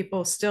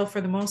 people still for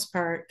the most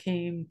part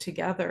came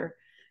together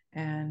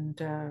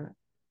and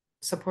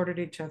supported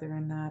each other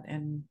in that.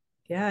 And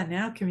yeah,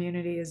 now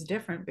community is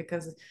different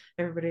because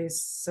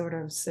everybody's sort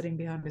of sitting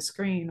behind a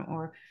screen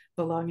or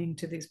belonging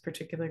to these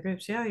particular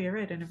groups. Yeah, you're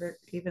right. I never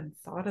even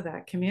thought of that.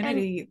 And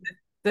Community,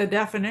 the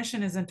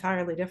definition is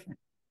entirely different.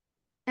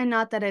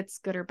 not that it's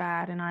good or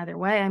bad in either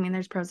way. I mean,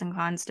 there's pros and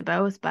cons to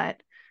both,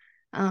 but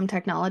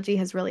technology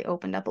has really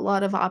opened up a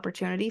lot of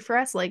opportunity for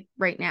us. Like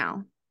right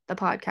now, the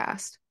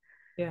podcast,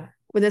 Yeah.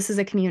 well, this is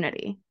a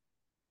community,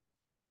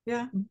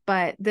 Yeah.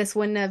 but this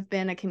wouldn't have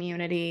been a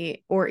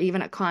community or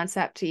even a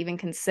concept to even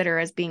consider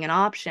as being an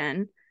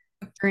option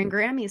during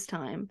Grammy's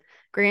time.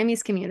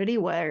 Grammy's community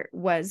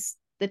was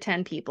the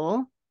 10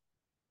 people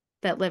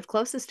that live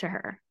closest to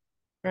her.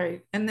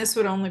 Right. And this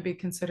would only be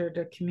considered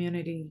a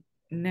community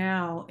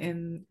now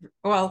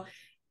well,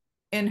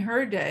 in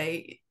her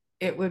day,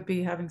 it would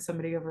be having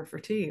somebody over for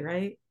tea,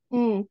 right?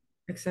 Mm.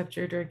 Except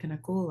you're drinking a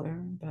cooler,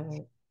 but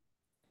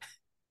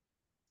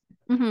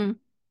Mm-hmm.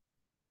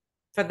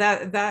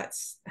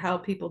 that's how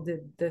people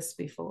did this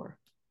before,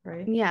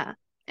 right? Yeah.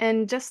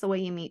 And just the way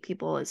you meet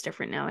people is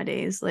different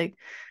nowadays. Like,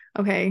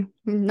 okay,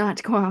 not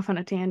to go off on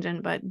a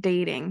tangent, but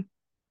dating.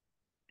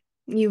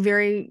 You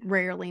very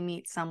rarely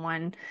meet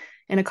someone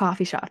in a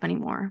coffee shop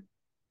anymore.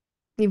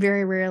 You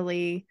very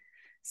rarely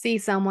see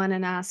someone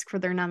and ask for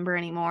their number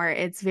anymore.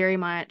 It's very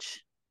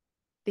much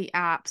the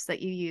apps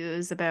that you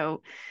use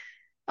about,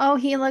 oh,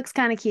 he looks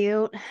kind of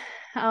cute.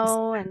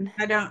 Oh, and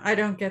I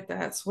don't get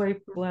that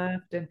swipe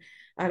left, and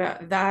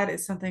that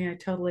is something I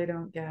totally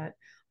don't get.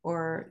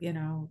 Or,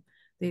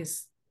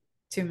 these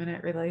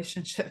 2-minute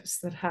relationships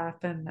that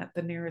happen at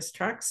the nearest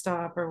truck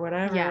stop or Yeah.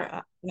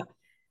 whatever.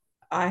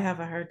 I have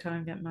a hard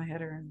time getting my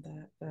head around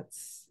that.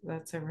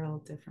 That's a real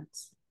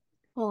difference.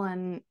 Well,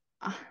 and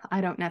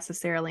I don't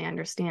necessarily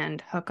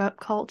understand hookup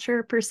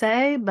culture per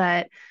se,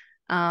 but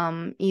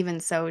even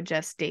so,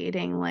 just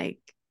dating, like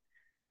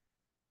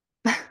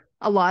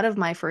a lot of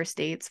my first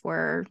dates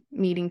were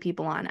meeting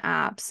people on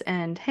apps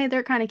and hey,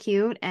 they're kind of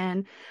cute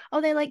and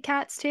oh, they like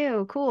cats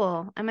too.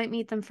 Cool. I might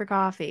meet them for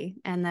coffee.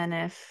 And then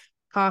if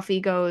coffee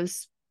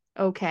goes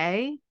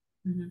okay,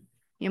 Mhm.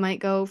 you might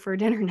go for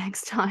dinner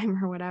next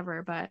time or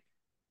whatever. But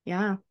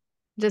yeah,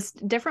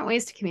 just different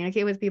ways to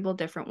communicate with people,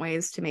 different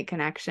ways to make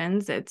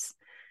connections. It's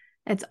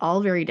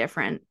all very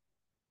different.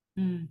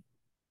 Mm.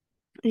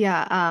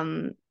 Yeah,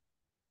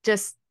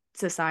 just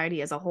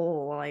society as a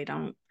whole.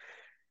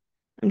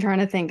 I'm trying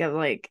to think of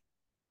like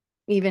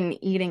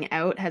even eating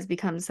out has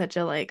become such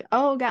a like,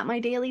 oh, got my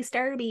daily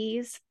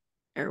Starbies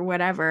or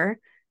whatever.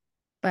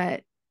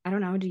 But I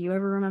don't know, do you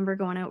ever remember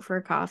going out for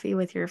a coffee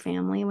with your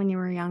family when you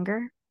were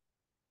younger?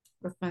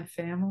 With my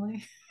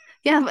family.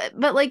 Yeah,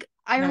 but like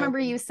I No, remember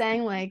you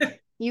saying like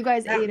you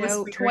guys that ate was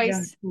out very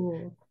twice.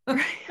 uncool.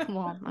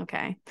 Well,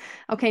 okay.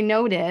 Okay,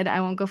 noted.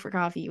 I won't go for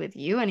coffee with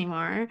you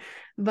anymore.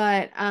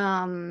 But We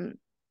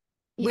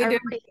I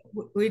didn't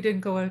remember. we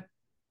didn't go out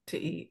to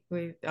eat.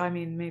 I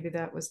mean, maybe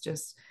that was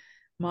just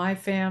my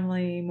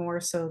family more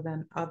so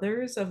than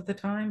others of the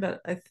time,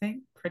 but I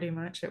think pretty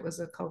much it was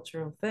a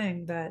cultural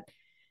thing that,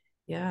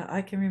 yeah,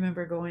 I can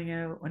remember going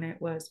out when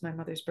it was my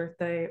mother's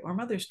birthday or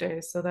Mother's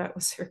Day. So that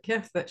was her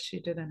gift that she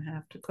didn't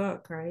have to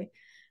cook, right?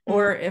 Mm.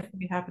 Or if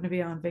we happen to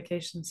be on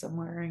vacation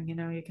somewhere and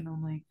you can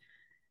only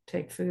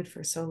take food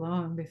for so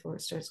long before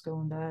it starts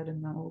going bad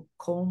in the old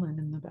Coleman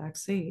in the back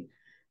seat.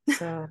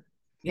 So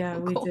yeah,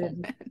 we did.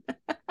 Coleman.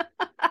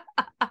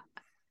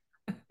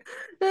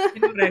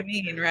 You know what I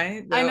mean,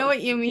 right? I know The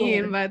what you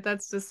mean, cooler. but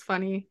that's just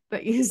funny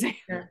that you say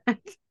Yeah, that.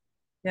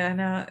 yeah.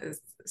 No,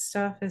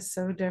 stuff is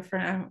so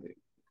different.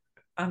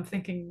 I'm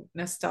thinking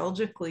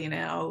nostalgically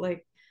now.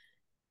 Like,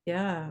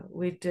 yeah,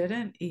 we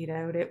didn't eat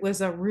out. It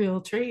was a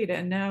real treat,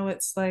 and now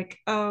it's like,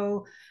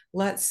 oh,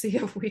 let's see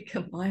if we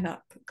can line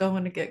up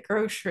going to get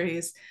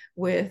groceries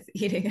with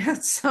eating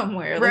out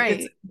somewhere. Like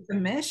Right. it's a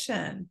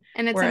mission.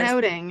 And it's an Whereas,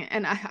 outing.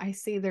 And I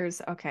see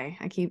there's, okay,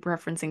 I keep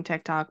referencing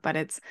TikTok, but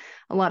it's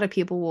a lot of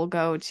people will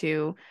go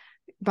to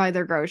buy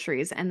their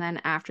groceries and then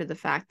after the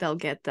fact, they'll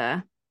get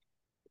the,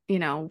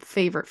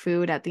 favorite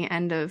food at the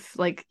end of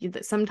like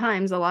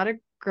sometimes a lot of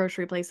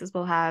grocery places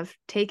will have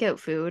takeout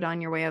food on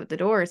your way out the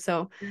door.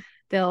 So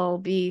they'll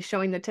be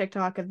showing the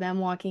TikTok of them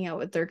walking out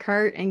with their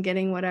cart and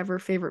getting whatever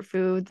favorite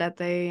food that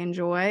they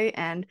enjoy.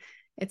 And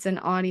it's an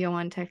audio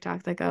on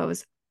TikTok that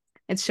goes,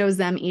 it shows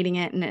them eating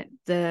it, and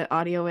the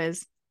audio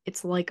is,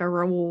 it's like a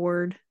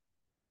reward.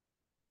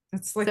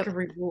 it's So like a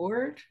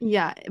reward.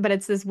 yeah, but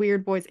it's this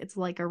weird voice. It's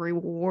like a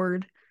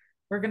reward.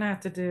 We're gonna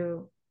have to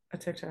do a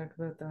TikTok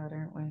about that,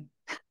 aren't we?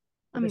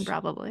 I For the mean, show.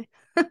 probably.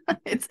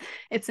 It's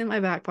it's in my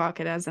back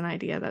pocket as an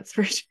idea, that's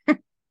for sure.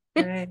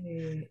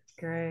 Great,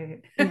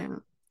 great. Yeah.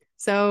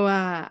 So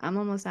I'm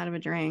almost out of a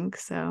drink,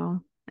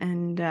 so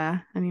and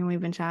I mean we've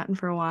been chatting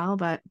for a while,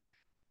 but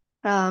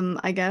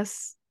I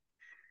guess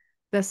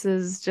this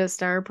is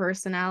just our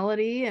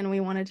personality and we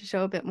wanted to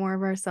show a bit more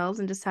of ourselves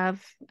and just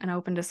have an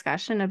open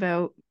discussion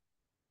about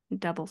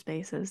double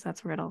spaces.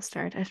 That's where it all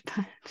started.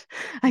 But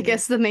I Yeah.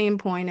 guess the main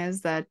point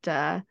is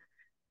that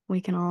we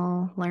can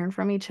all learn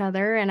from each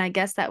other. And I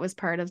guess that was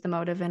part of the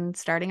motive in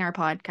starting our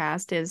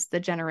podcast is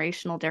the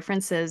generational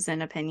differences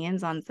in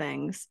opinions on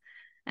things.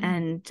 Mm.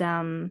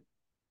 And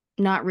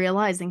not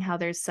realizing how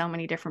there's so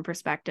many different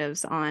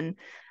perspectives on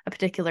a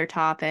particular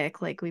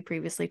topic. Like we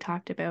previously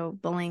talked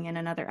about bullying in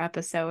another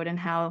episode and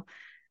how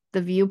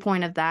the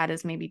viewpoint of that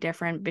is maybe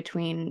different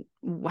between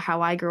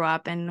how I grew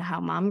up and how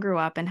mom grew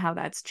up and how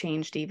that's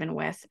changed even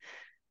with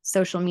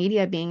social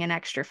media being an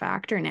extra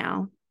factor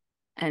now.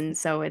 And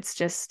so it's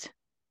just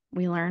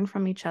we learn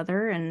from each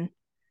other and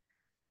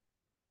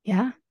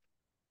yeah.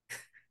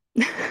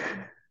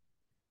 Okay.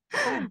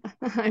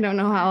 I don't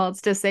know how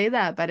else to say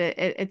that, but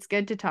it's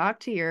good to talk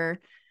to your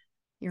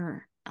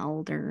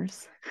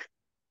elders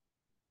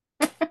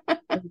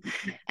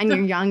and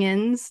your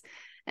youngins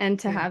and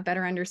to Yeah. have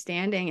better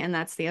understanding. And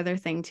that's the other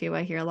thing too.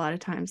 I hear a lot of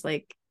times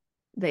like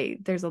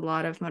there's a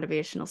lot of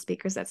motivational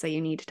speakers that say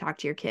you need to talk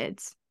to your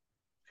kids.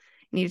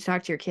 You need to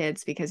talk to your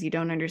kids because you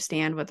don't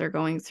understand what they're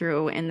going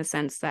through in the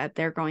sense that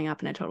they're growing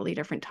up in a totally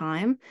different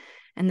time.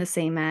 And the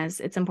same as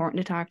it's important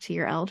to talk to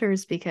your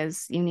elders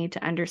because you need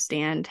to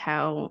understand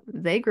how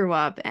they grew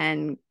up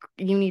and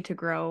you need to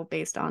grow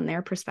based on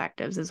their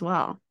perspectives as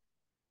well.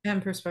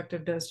 And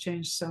perspective does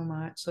change so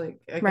much.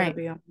 Like, I gotta Right.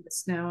 be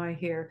honest, now I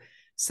hear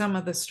some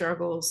of the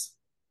struggles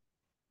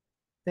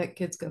that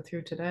kids go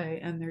through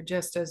today, and they're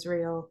just as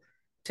real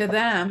to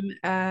them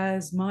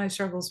as my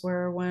struggles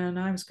were when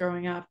I was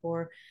growing up,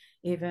 or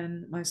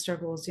even my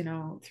struggles,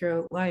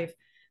 throughout life.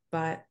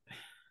 But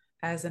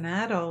as an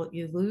adult,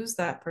 you lose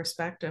that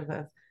perspective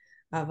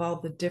of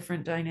all the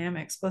different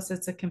dynamics. Plus,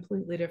 it's a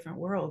completely different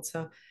world.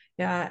 So,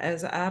 yeah,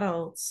 as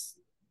adults,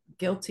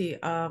 guilty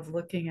of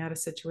looking at a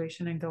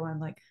situation and going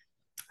like,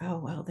 oh,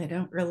 well, they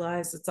don't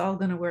realize it's all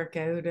going to work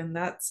out. And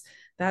that's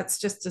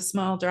just a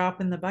small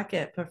drop in the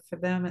bucket, but for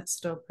them, it's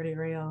still pretty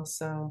real.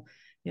 So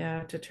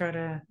yeah, to try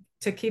to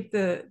keep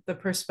the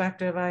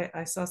perspective.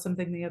 I saw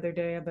something the other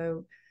day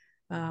about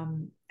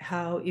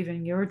how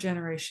even your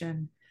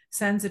generation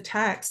sends a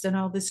text and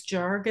all this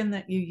jargon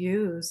that you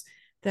use,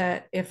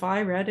 that if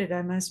I read it,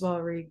 I might as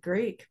well read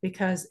Greek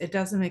because it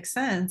doesn't make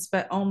sense,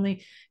 but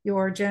only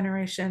your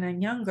generation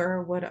and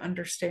younger would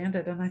understand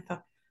it. And I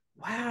thought,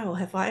 wow,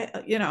 have I,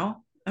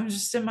 I'm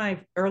just in my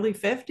early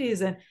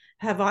 50s, and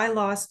have I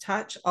lost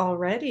touch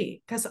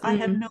already? Because I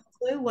had no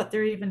clue what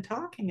they're even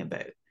talking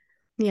about.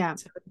 Yeah.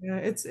 So yeah,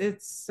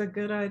 it's a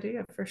good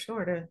idea for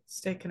sure to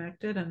stay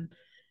connected and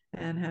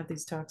have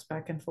these talks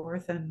back and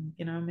forth, and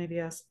maybe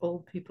us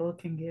old people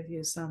can give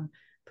you some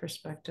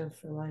perspective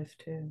for life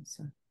too.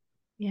 So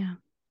yeah,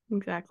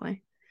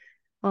 exactly.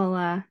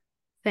 Well,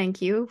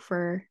 thank you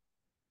for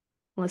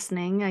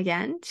listening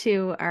again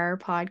to our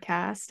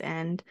podcast,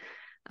 and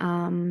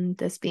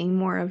this being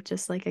more of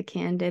just like a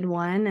candid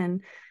one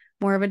and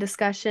more of a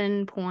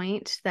discussion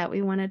point that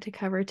we wanted to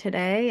cover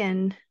today.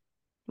 And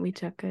we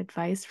took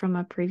advice from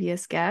a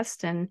previous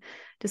guest and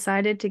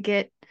decided to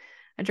get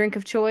a drink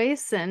of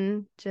choice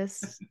and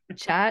just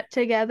chat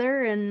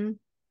together and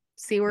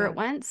see where it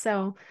went.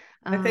 So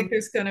I think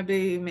there's going to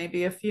be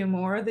maybe a few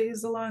more of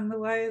these along the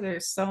way.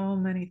 There's so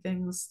many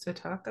things to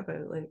talk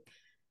about, like,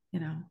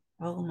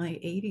 all my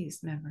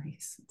 80s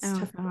memories.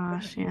 Oh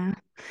gosh, yeah.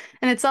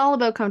 And it's all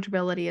about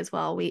comfortability as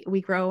well.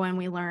 We grow and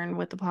we learn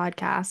with the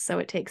podcast, so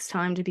it takes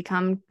time to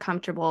become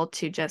comfortable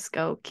to just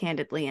go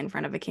candidly in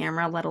front of a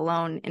camera, let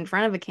alone in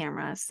front of a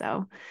camera.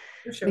 So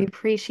we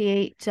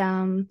appreciate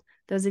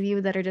those of you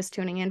that are just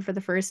tuning in for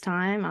the first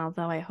time,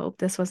 although I hope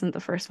this wasn't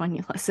the first one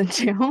you listened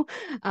to.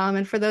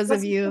 And for those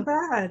of you,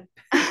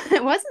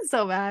 it wasn't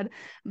so bad,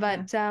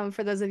 but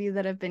for those of you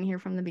that have been here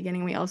from the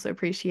beginning, we also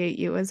appreciate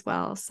you as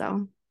well.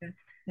 So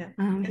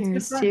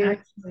here's to.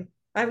 Actually.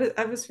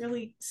 I was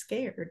really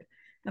scared,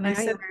 and I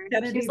said,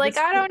 she's like,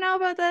 I don't know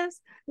about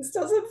this. This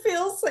doesn't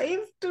feel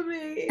safe to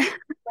me.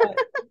 But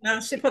now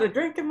she put a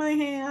drink in my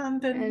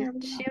hand,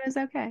 and she was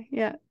okay.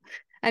 Yeah.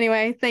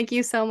 Anyway, thank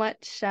you so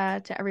much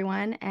to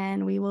everyone,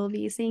 and we will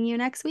be seeing you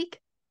next week.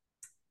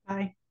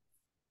 Bye.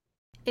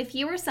 If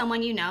you or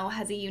someone you know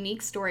has a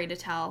unique story to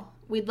tell,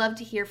 we'd love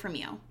to hear from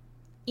you.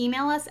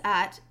 Email us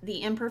at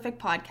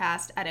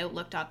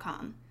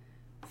theimperfectpodcast@outlook.com.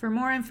 For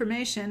more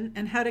information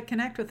and how to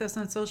connect with us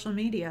on social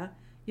media,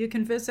 you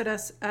can visit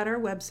us at our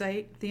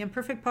website,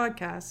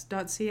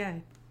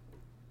 theimperfectpodcast.ca.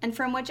 And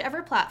from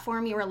whichever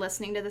platform you are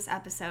listening to this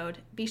episode,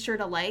 be sure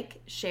to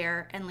like,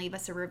 share, and leave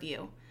us a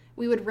review.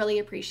 We would really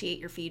appreciate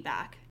your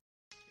feedback.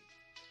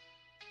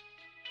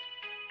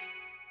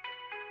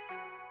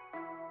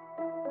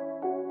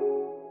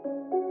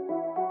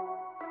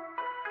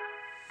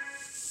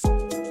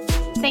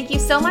 Thank you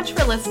so much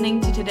for listening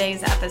to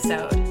today's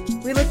episode.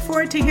 We look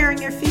forward to hearing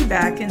your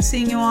feedback and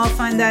seeing you all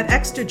find that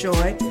extra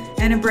joy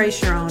and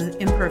embrace your own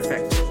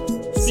imperfect.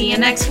 See you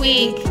next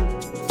week.